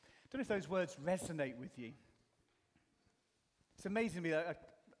Don't know if those words resonate with you. It's amazing to me that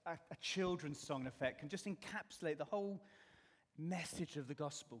a children's song, in effect, can just encapsulate the whole message of the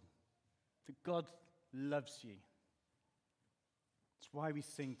gospel, that God loves you. It's why we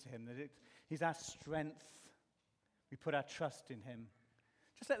sing to him, that he's our strength. We put our trust in him.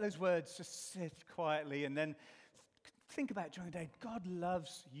 Just let those words just sit quietly and then think about it during the day. God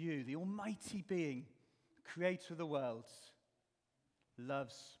loves you, the almighty being, creator of the world,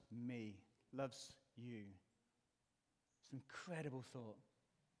 loves me, loves you. It's an incredible thought.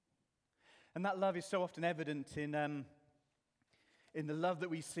 And that love is so often evident in the love that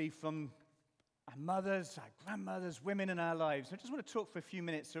we see from our mothers, our grandmothers, women in our lives. I just want to talk for a few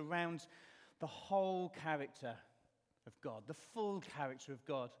minutes around the whole character of God, the full character of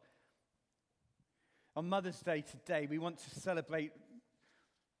God. On Mother's Day today, we want to celebrate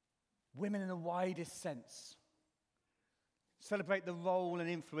women in the widest sense. Celebrate the role and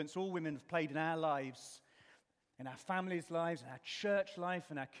influence all women have played in our lives, in our families' lives, in our church life,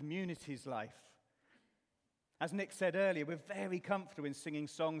 in our community's life. As Nick said earlier, we're very comfortable in singing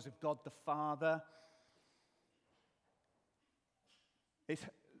songs of God the Father. It's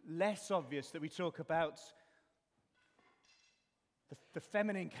less obvious that we talk about the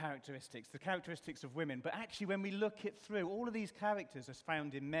feminine characteristics, the characteristics of women. But actually, when we look it through, all of these characters are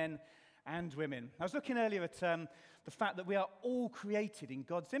found in men and women. I was looking earlier at the fact that we are all created in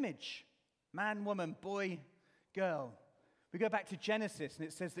God's image. Man, woman, boy, girl. We go back to Genesis, and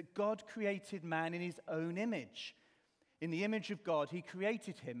it says that God created man in his own image. In the image of God, he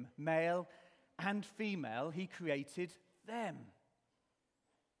created him, male and female, he created them.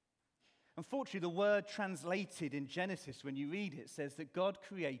 Unfortunately, the word translated in Genesis, when you read it, says that God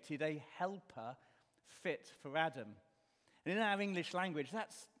created a helper fit for Adam. And in our English language,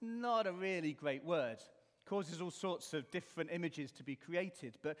 that's not a really great word. It causes all sorts of different images to be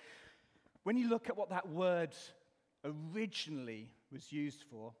created. But when you look at what that word originally was used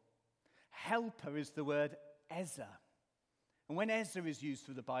for, helper is the word Ezer. And when Ezer is used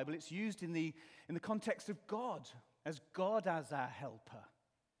through the Bible, it's used in the context of God as our helper.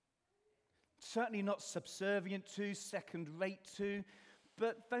 Certainly not subservient to, second-rate to,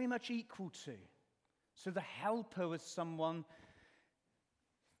 but very much equal to. So the helper was someone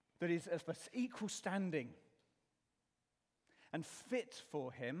that is of equal standing. And fit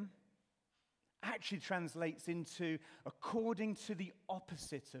for him actually translates into according to the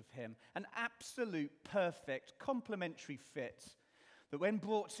opposite of him. An absolute, perfect, complementary fit that when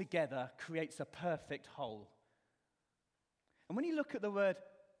brought together creates a perfect whole. And when you look at the word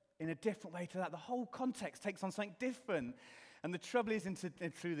in a different way to that, the whole context takes on something different. And the trouble is,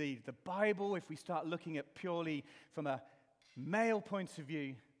 through the Bible, if we start looking at purely from a male point of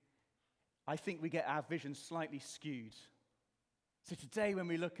view, I think we get our vision slightly skewed. So today, when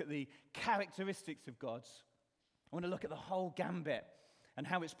we look at the characteristics of God, I want to look at the whole gambit and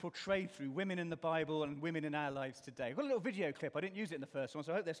how it's portrayed through women in the Bible and women in our lives today. I've got a little video clip. I didn't use it in the first one,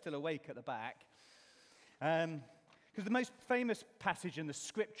 so I hope they're still awake at the back. Because the most famous passage in the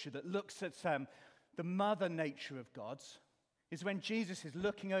scripture that looks at the mother nature of God is when Jesus is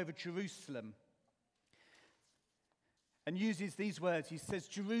looking over Jerusalem and uses these words. He says,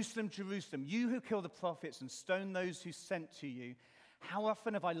 "Jerusalem, Jerusalem, you who kill the prophets and stone those who sent to you, how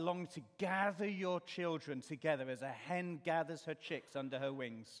often have I longed to gather your children together as a hen gathers her chicks under her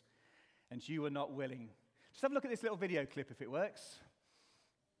wings, and you were not willing." Just have a look at this little video clip if it works.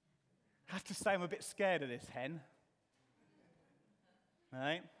 I have to say I'm a bit scared of this hen.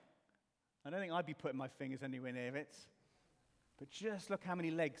 Right? I don't think I'd be putting my fingers anywhere near it. But just look how many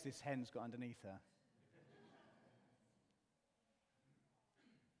legs this hen's got underneath her.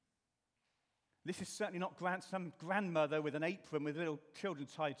 This is certainly not some grandmother with an apron with little children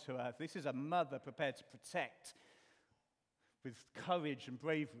tied to her. This is a mother prepared to protect with courage and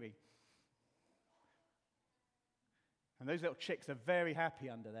bravery. And those little chicks are very happy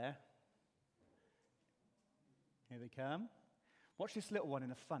under there. Here they come. Watch this little one in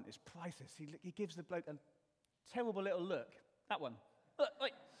the front. It's priceless. He gives the bloke a terrible little look. That one. Look,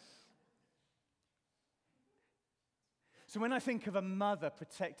 wait. So when I think of a mother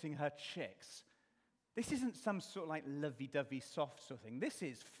protecting her chicks, this isn't some sort of like lovey-dovey soft sort of thing. This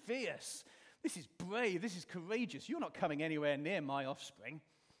is fierce. This is brave. This is courageous. You're not coming anywhere near my offspring.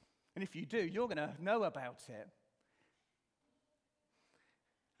 And if you do, you're going to know about it.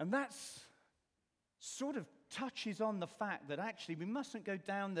 And that's sort of touches on the fact that actually we mustn't go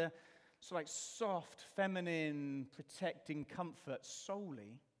down the sort of like soft, feminine, protecting comfort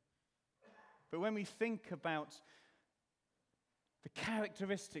solely. But when we think about the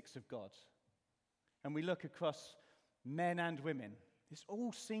characteristics of God, and we look across men and women, It's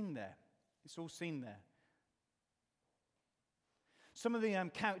all seen there. It's all seen there. Some of the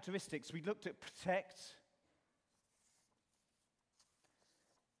characteristics we looked at: protect.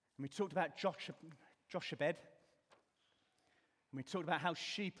 And we talked about Jochebed. And we talked about how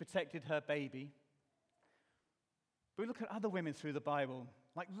she protected her baby. But we look at other women through the Bible,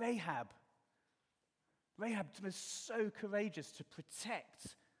 like Rahab. Rahab was so courageous to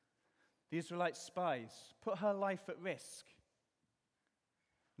protect the Israelite spies, put her life at risk,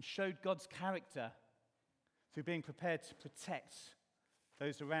 and showed God's character through being prepared to protect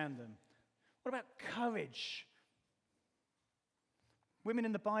those around them. What about courage? Women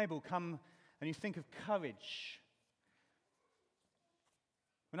in the Bible come and you think of courage.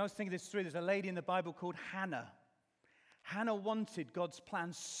 When I was thinking this through, there's a lady in the Bible called Hannah. Hannah wanted God's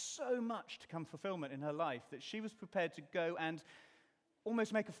plan so much to come fulfillment in her life that she was prepared to go and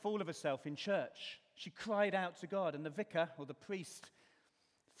almost make a fool of herself in church. She cried out to God, and the vicar or the priest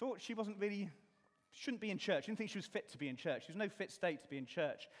thought she shouldn't be in church. Didn't think she was fit to be in church. She was no fit state to be in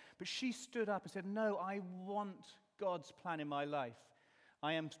church. But she stood up and said, "No, I want God's plan in my life.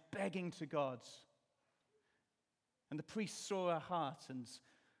 I am begging to God." And the priest saw her heart and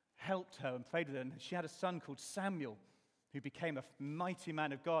helped her and prayed with her. And she had a son called Samuel, who became a mighty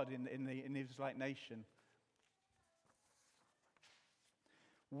man of God in the Israelite nation.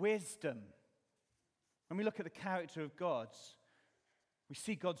 Wisdom. When we look at the character of God, we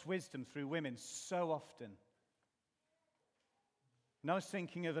see God's wisdom through women so often. And I was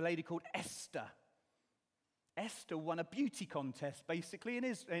thinking of a lady called Esther. Esther won a beauty contest, basically,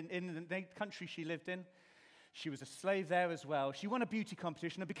 in the country she lived in. She was a slave there as well. She won a beauty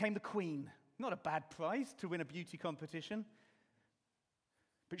competition and became the queen. Not a bad prize to win a beauty competition.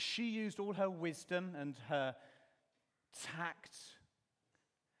 But she used all her wisdom and her tact,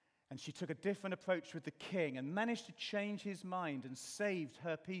 and she took a different approach with the king and managed to change his mind and saved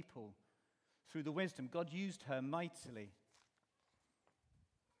her people through the wisdom. God used her mightily.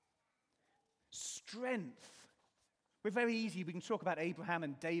 Strength. We're very easy. We can talk about Abraham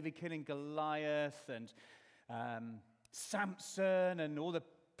and David killing Goliath and Samson and all the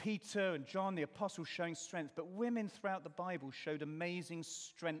Peter and John, the apostles, showing strength. But women throughout the Bible showed amazing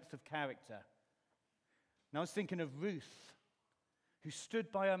strength of character. And I was thinking of Ruth, who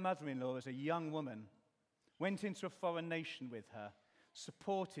stood by her mother-in-law as a young woman, went into a foreign nation with her,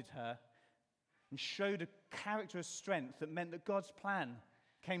 supported her, and showed a character of strength that meant that God's plan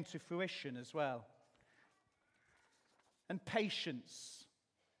came to fruition as well. And patience.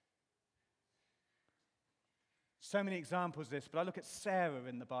 So many examples of this, but I look at Sarah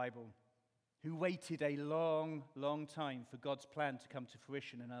in the Bible, who waited a long, long time for God's plan to come to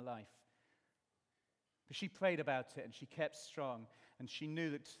fruition in her life. But she prayed about it and she kept strong, and she knew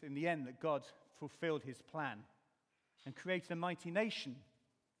that in the end that God fulfilled his plan and created a mighty nation.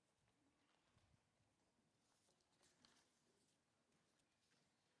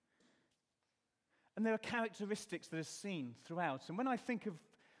 And there are characteristics that are seen throughout. And when I think of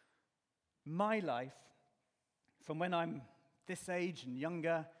my life, from when I'm this age and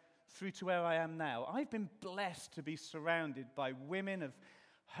younger through to where I am now, I've been blessed to be surrounded by women of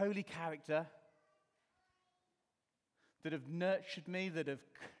holy character that have nurtured me, that have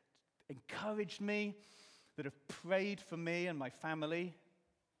encouraged me, that have prayed for me and my family,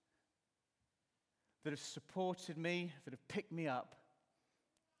 that have supported me, that have picked me up.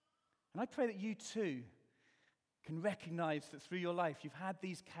 And I pray that you too can recognize that through your life you've had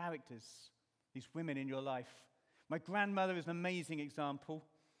these characters, these women in your life. My grandmother is an amazing example.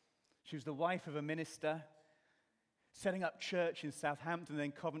 She was the wife of a minister, setting up church in Southampton and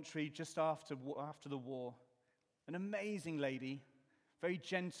then Coventry just after the war. An amazing lady, very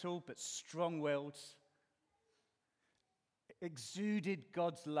gentle but strong-willed, exuded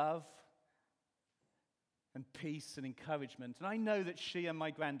God's love and peace and encouragement. And I know that she and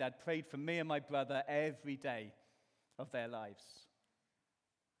my granddad prayed for me and my brother every day of their lives.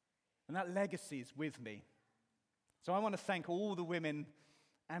 And that legacy is with me. So I want to thank all the women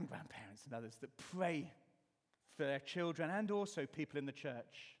and grandparents and others that pray for their children and also people in the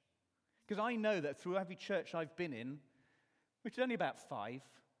church. Because I know that through every church I've been in, which is only about 5,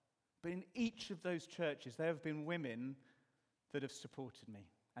 but in each of those churches there have been women that have supported me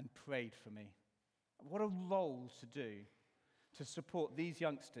and prayed for me. What a role to do to support these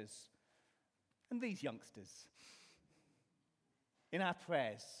youngsters and these youngsters in our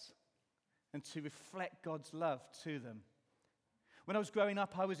prayers and to reflect God's love to them. When I was growing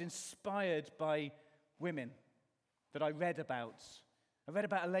up, I was inspired by women that I read about. I read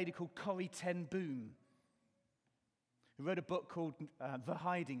about a lady called Corrie ten Boom, who wrote a book called The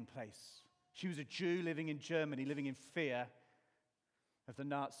Hiding Place. She was a Jew living in Germany, living in fear. of the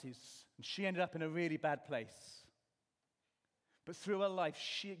Nazis, and she ended up in a really bad place. But through her life,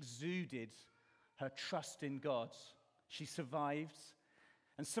 she exuded her trust in God. She survived,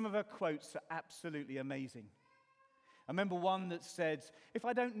 and some of her quotes are absolutely amazing. I remember one that said, "If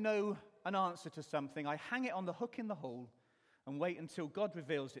I don't know an answer to something, I hang it on the hook in the hall and wait until God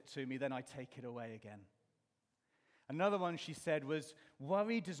reveals it to me, then I take it away again." Another one she said was,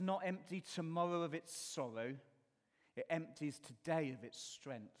 "Worry does not empty tomorrow of its sorrow, it empties today of its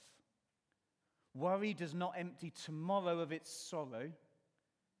strength." Worry does not empty tomorrow of its sorrow,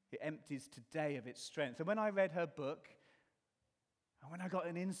 it empties today of its strength. And when I read her book, and when I got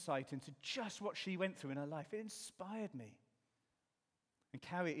an insight into just what she went through in her life, it inspired me. And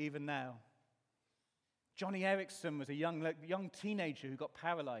carry it even now. Johnny Erickson was a young teenager who got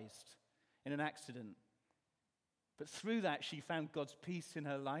paralyzed in an accident. But through that, she found God's peace in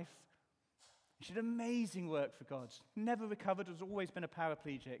her life. She did amazing work for God. Never recovered, has always been a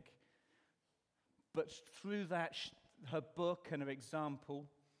paraplegic. But through that, her book and her example,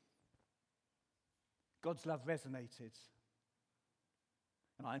 God's love resonated.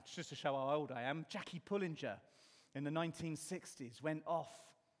 And just to show how old I am, Jackie Pullinger in the 1960s went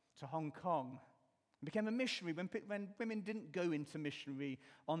off to Hong Kong and became a missionary when women didn't go into missionary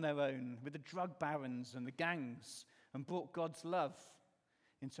on their own with the drug barons and the gangs, and brought God's love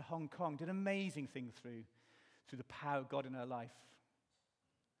into Hong Kong. Did an amazing thing through the power of God in her life.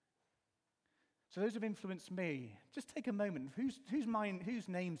 So those have influenced me. Just take a moment. Whose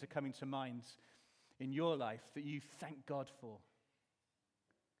names are coming to mind in your life that you thank God for?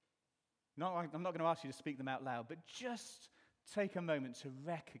 I'm not going to ask you to speak them out loud, but just take a moment to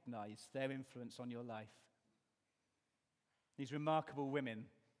recognize their influence on your life. These remarkable women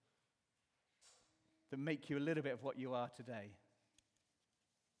that make you a little bit of what you are today.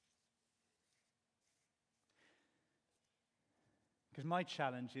 Because my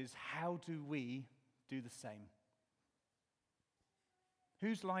challenge is, how do we do the same?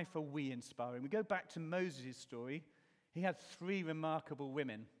 Whose life are we inspiring? We go back to Moses' story. He had 3 remarkable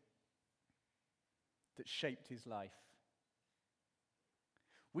women that shaped his life.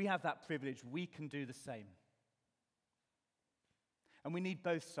 We have that privilege. We can do the same. And we need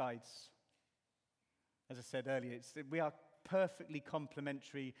both sides. As I said earlier, we are perfectly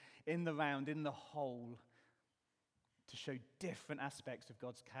complementary in the round, in the whole, to show different aspects of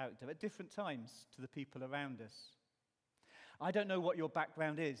God's character at different times to the people around us. I don't know what your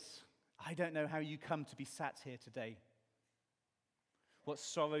background is. I don't know how you come to be sat here today. What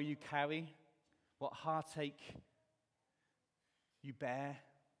sorrow you carry, what heartache you bear,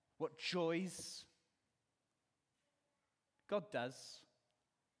 what joys. God does.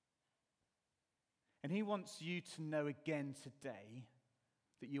 And he wants you to know again today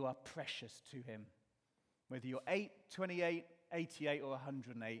that you are precious to him. Whether you're 8, 28, 88, or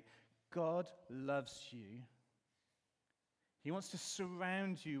 108, God loves you. He wants to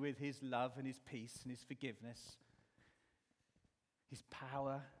surround you with his love and his peace and his forgiveness, his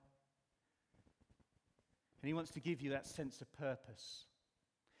power. And he wants to give you that sense of purpose.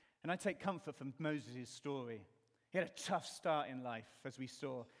 And I take comfort from Moses' story. He had a tough start in life, as we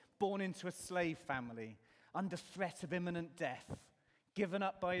saw. Born into a slave family, under threat of imminent death, given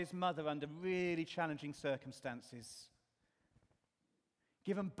up by his mother under really challenging circumstances,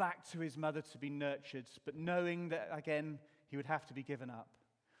 given back to his mother to be nurtured, but knowing that, again, he would have to be given up.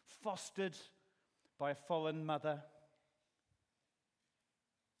 Fostered by a foreign mother,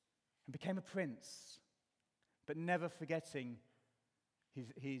 and became a prince, but never forgetting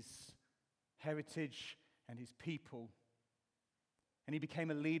his heritage and his people. And he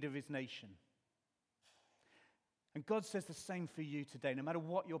became a leader of his nation. And God says the same for you today, no matter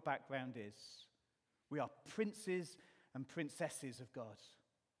what your background is. We are princes and princesses of God.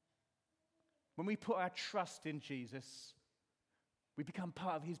 When we put our trust in Jesus, we become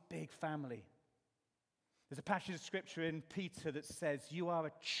part of his big family. There's a passage of scripture in Peter that says, "You are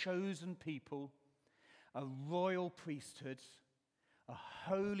a chosen people, a royal priesthood, a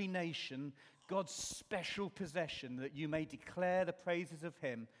holy nation, God's special possession, that you may declare the praises of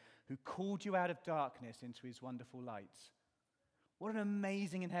him who called you out of darkness into his wonderful light." What an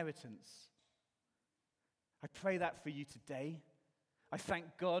amazing inheritance. I pray that for you today. I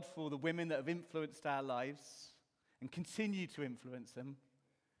thank God for the women that have influenced our lives and continue to influence them.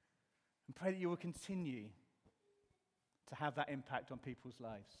 And pray that you will continue to have that impact on people's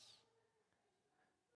lives.